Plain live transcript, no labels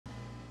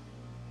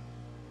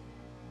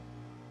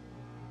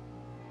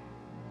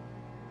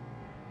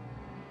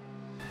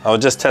I was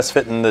just test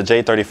fitting the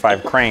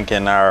J35 crank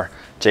in our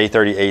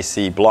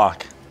J30AC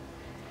block.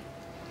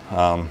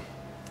 I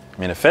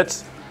mean, it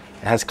fits.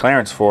 It has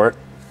clearance for it.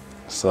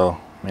 So,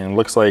 I mean, it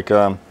looks like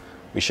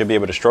we should be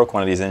able to stroke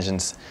one of these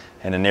engines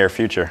in the near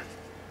future.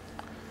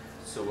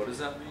 So what does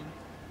that mean?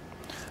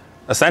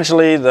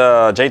 Essentially,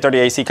 the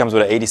J30AC comes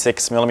with an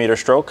 86mm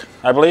stroke,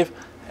 I believe.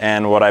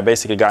 And what I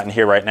basically got in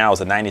here right now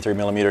is a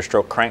 93mm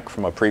stroke crank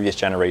from a previous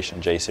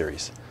generation J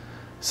series.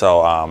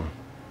 So,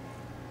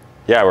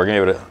 yeah, we're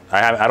gonna be able to,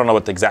 I don't know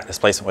what the exact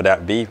displacement would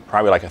that be.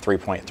 Probably like a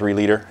 3.3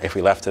 liter if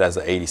we left it as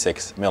an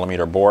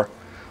 86mm bore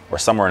or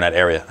somewhere in that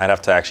area. I'd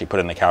have to actually put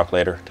it in the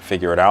calculator to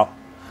figure it out.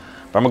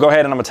 But I'm gonna go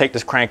ahead and I'm gonna take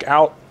this crank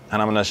out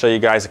and I'm gonna show you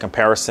guys a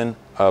comparison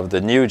of the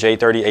new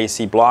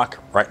J30AC block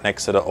right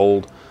next to the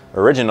old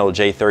original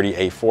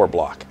J30A4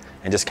 block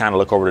and just kind of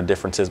look over the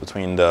differences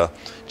between the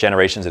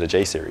generations of the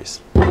J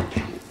series. All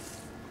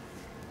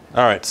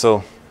right,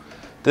 so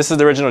this is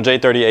the original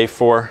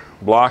J30A4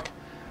 block.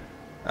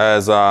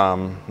 As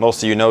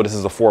most of you know, this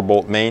is a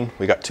 4-bolt main.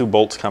 We got 2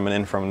 bolts coming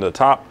in from the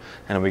top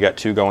and we got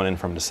 2 going in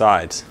from the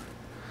sides.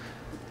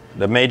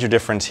 The major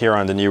difference here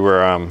on the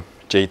newer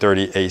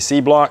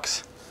J30AC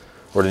blocks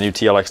or the new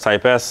TLX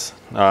Type S,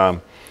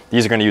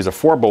 these are going to use a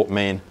 4-bolt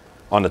main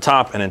on the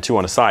top and then 2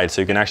 on the side, so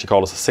you can actually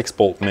call this a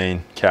 6-bolt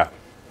main cap.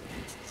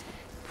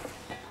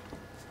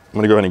 I'm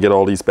going to go ahead and get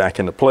all these back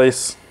into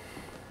place.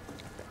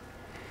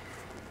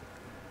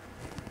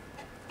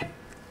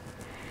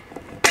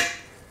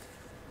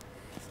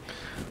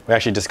 We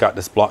actually just got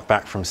this block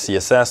back from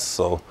CSS,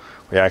 so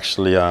we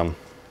actually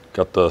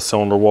got the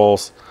cylinder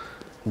walls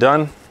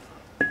done,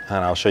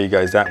 and I'll show you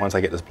guys that once I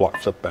get this block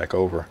flipped back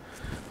over.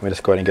 Let me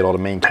just go ahead and get all the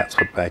main caps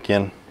put back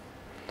in,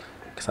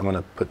 because I'm going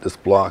to put this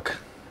block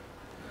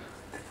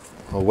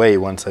away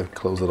once I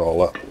close it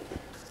all up.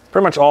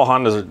 Pretty much all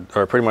Hondas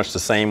are pretty much the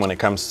same when it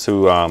comes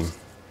to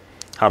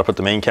how to put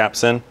the main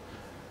caps in.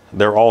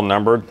 They're all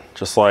numbered,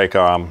 just like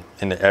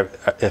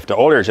if the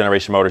older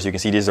generation motors, you can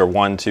see these are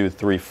 1, 2,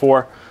 3,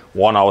 4.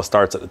 1 always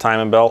starts at the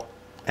timing belt,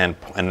 and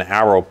the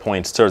arrow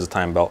points towards the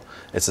timing belt.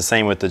 It's the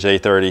same with the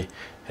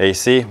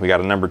J30AC. We got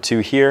a number 2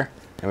 here,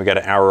 and we got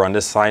an arrow on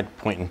this side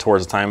pointing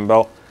towards the timing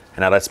belt,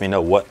 and that lets me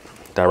know what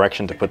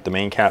direction to put the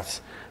main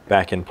caps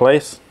back in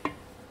place.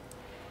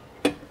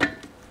 A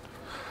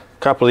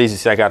couple of these, you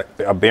see I got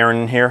a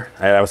bearing in here.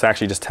 I was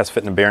actually just test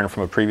fitting a bearing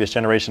from a previous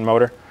generation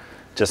motor,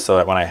 just so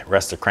that when I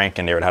rest the crank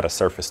in there, it had a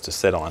surface to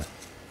sit on.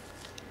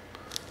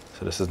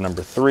 So this is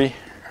number 3,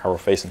 arrow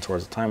facing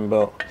towards the timing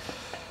belt.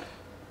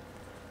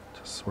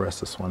 Just rest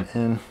this one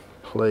in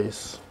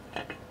place.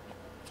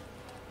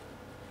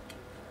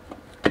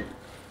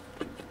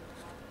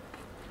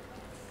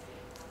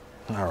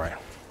 All right,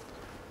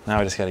 now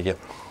I just got to get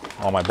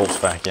all my bolts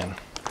back in.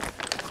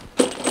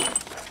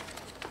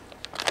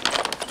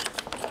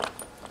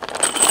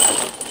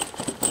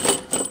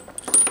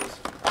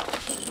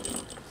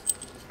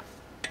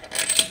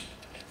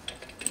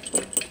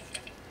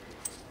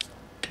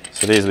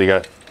 So these, we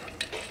got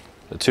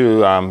the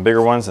 2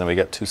 bigger ones and we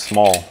got 2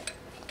 smaller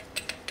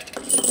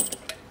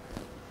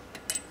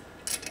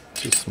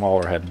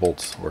head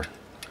bolts.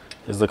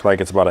 These look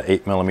like it's about an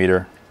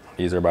 8mm.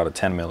 These are about a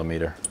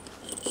 10mm.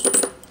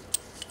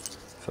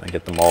 So I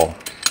get them all.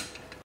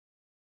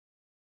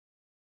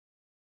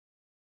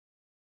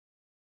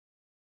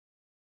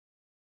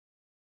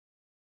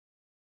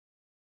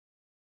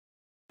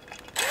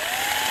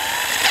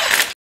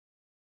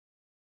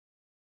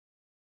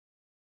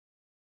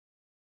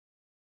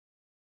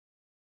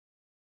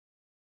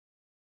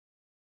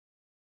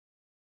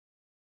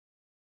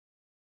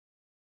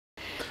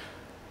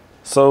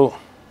 So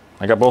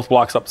I got both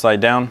blocks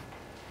upside down.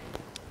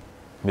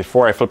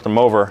 Before I flip them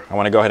over, I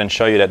want to go ahead and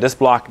show you that this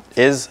block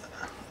is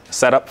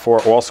set up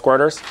for oil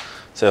squirters.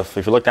 So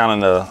if you look down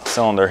in the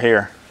cylinder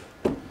here,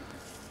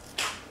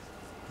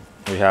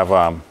 we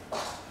have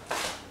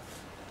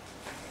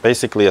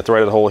basically a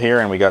threaded hole here,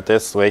 and we got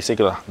this. So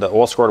basically the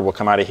oil squirter will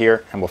come out of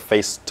here and will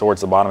face towards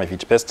the bottom of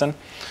each piston,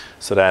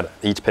 so that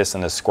each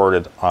piston is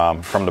squirted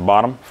from the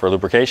bottom for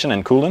lubrication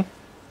and cooling.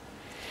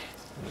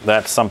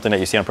 That's something that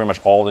you see on pretty much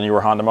all the newer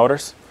Honda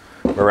motors.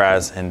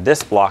 Whereas in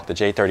this block, the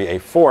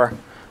J30A4,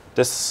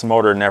 this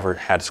motor never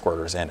had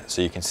squirters in it.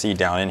 So you can see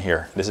down in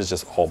here, this is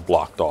just all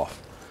blocked off.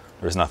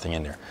 There's nothing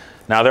in there.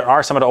 Now there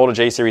are some of the older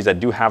J series that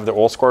do have the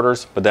oil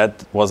squirters, but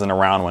that wasn't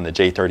around when the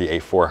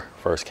J30A4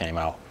 first came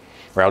out,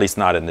 or at least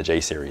not in the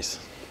J series.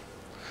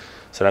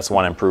 So that's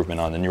one improvement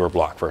on the newer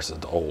block versus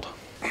the old.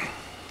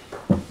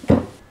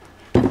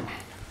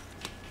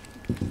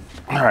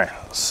 All right,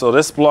 so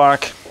this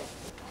block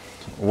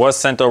was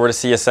sent over to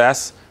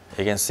CSS.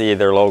 You can see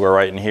their logo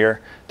right in here.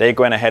 They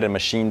went ahead and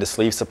machined the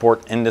sleeve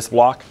support in this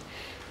block.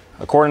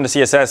 According to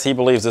CSS, he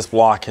believes this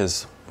block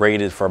is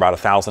rated for about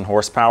 1,000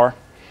 horsepower.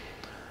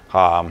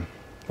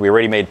 We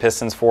already made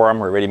pistons for them.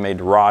 We already made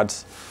the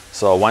rods.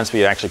 So once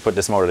we actually put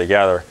this motor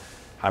together,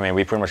 I mean,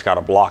 we pretty much got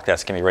a block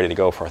that's gonna be ready to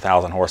go for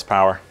 1,000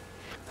 horsepower.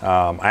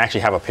 I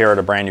actually have a pair of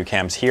the brand new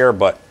cams here,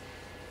 but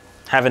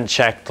haven't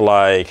checked,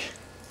 like,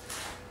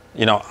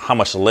 you know, how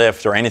much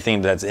lift or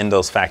anything that's in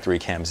those factory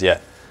cams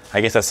yet.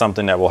 I guess that's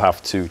something that we'll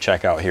have to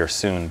check out here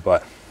soon,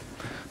 but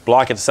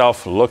block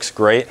itself looks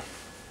great.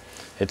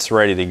 It's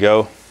ready to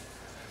go.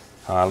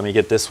 Let me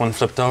get this one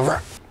flipped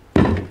over.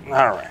 All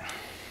right.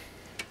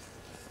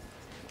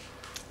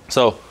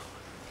 So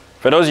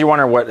for those of you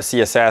wondering what the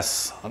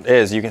CSS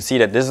is, you can see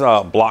that this is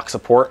a block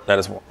support that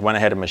is went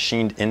ahead and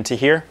machined into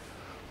here.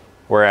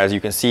 Whereas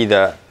you can see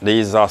that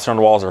these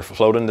cylinder walls are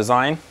floating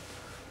design.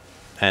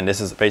 And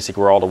this is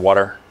basically where all the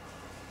water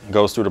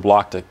goes through the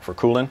block for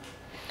cooling.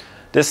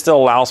 This still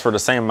allows for the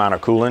same amount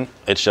of cooling.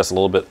 It's just a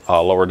little bit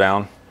lower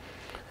down.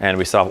 And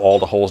we still have all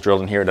the holes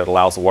drilled in here that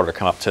allows the water to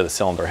come up to the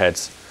cylinder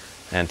heads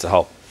and to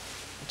help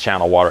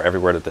channel water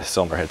everywhere that the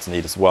cylinder heads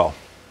need as well.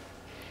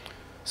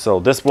 So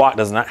this block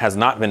has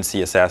not been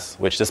CSS,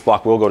 which this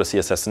block will go to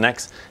CSS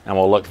next and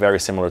will look very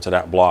similar to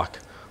that block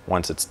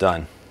once it's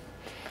done.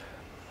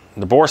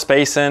 The bore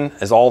spacing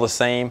is all the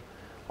same.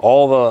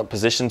 All the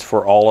positions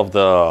for all of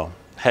the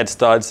head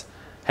studs,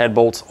 head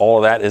bolts, all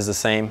of that is the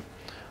same.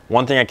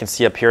 One thing I can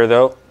see up here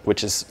though,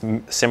 which is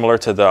similar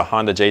to the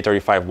Honda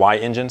J35Y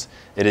engines,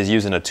 it is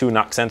using a 2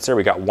 knock sensor.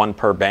 We got 1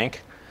 per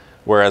bank,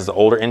 whereas the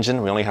older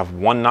engine, we only have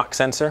 1 knock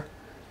sensor.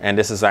 And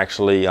this is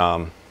actually,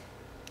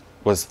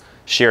 was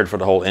shared for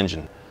the whole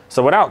engine.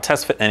 So without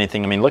test fit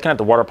anything, I mean, looking at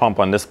the water pump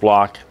on this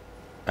block,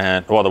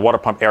 and well, the water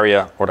pump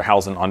area or the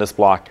housing on this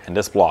block and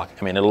this block,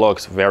 I mean, it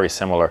looks very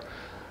similar.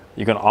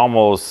 You can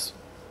almost,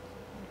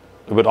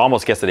 would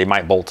almost guess that they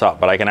might bolt up,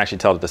 but I can actually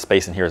tell that the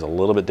spacing here is a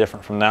little bit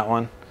different from that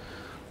one.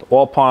 The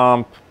oil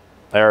pump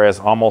area is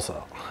almost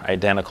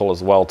identical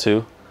as well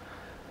too.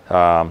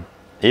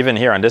 Even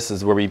here, and this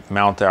is where we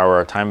mount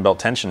our time belt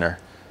tensioner,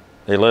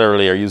 they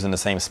literally are using the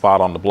same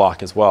spot on the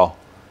block as well.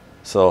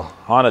 So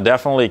Honda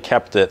definitely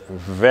kept it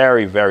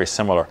very, very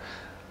similar.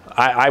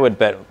 I would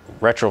bet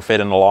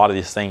retrofitting a lot of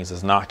these things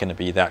is not going to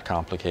be that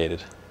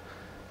complicated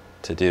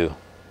to do.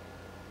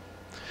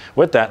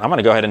 With that, I'm going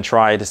to go ahead and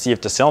try to see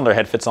if the cylinder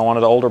head fits on one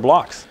of the older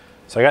blocks.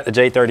 So I got the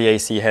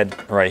J30AC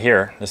head right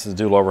here. This is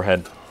dual overhead.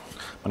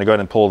 I'm going to go ahead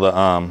and pull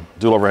the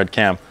dual overhead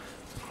cam.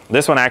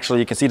 This one actually,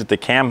 you can see that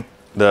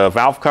the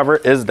valve cover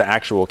is the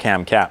actual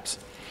cam caps.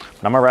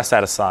 But I'm going to rest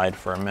that aside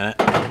for a minute.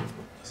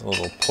 There's a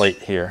little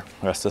plate here.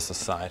 Rest this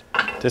aside.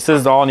 This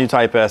is the all new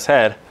Type S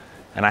head.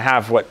 And I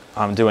have what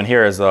I'm doing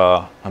here is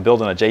I'm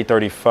building a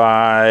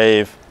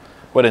J35,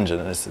 what engine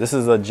is this? This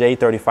is a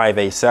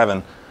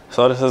J30A4.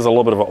 So this is a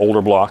little bit of an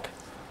older block.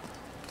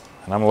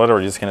 And I'm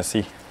literally just gonna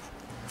see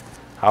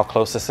how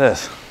close this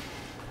is.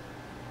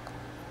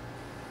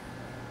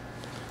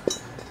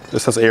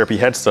 This has ARP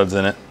head studs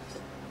in it.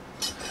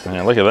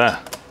 Man, look at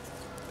that.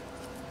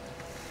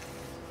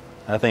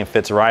 That thing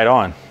fits right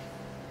on.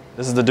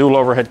 This is the dual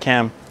overhead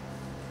cam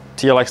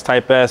TLX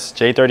Type S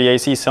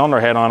J30AC cylinder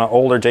head on an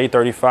older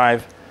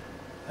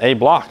J35A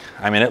block.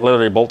 I mean, it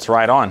literally bolts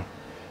right on.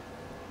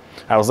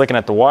 I was looking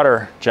at the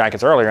water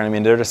jackets earlier, and I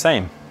mean, they're the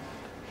same.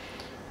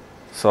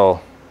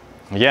 So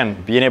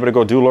again, being able to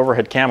go dual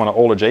overhead cam on an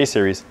older J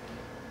series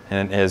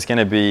and is going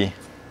to be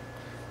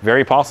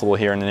very possible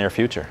here in the near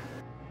future.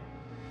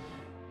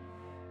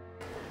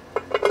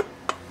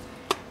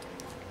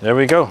 There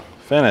we go,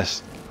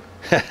 finished.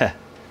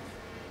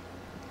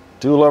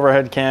 Dual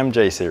overhead cam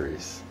J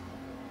series.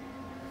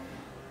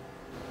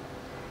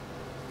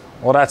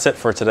 Well, that's it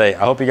for today.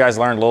 I hope you guys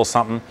learned a little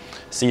something,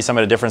 see some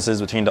of the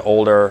differences between the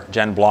older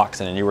gen blocks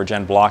and the newer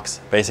gen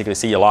blocks. Basically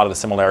see a lot of the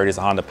similarities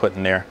that Honda put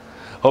in there.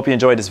 Hope you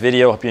enjoyed this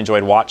video. Hope you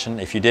enjoyed watching.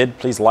 If you did,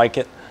 please like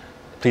it.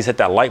 Please hit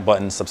that like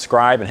button,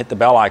 subscribe, and hit the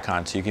bell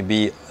icon so you can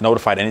be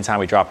notified anytime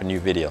we drop a new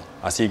video.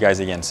 I'll see you guys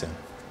again soon.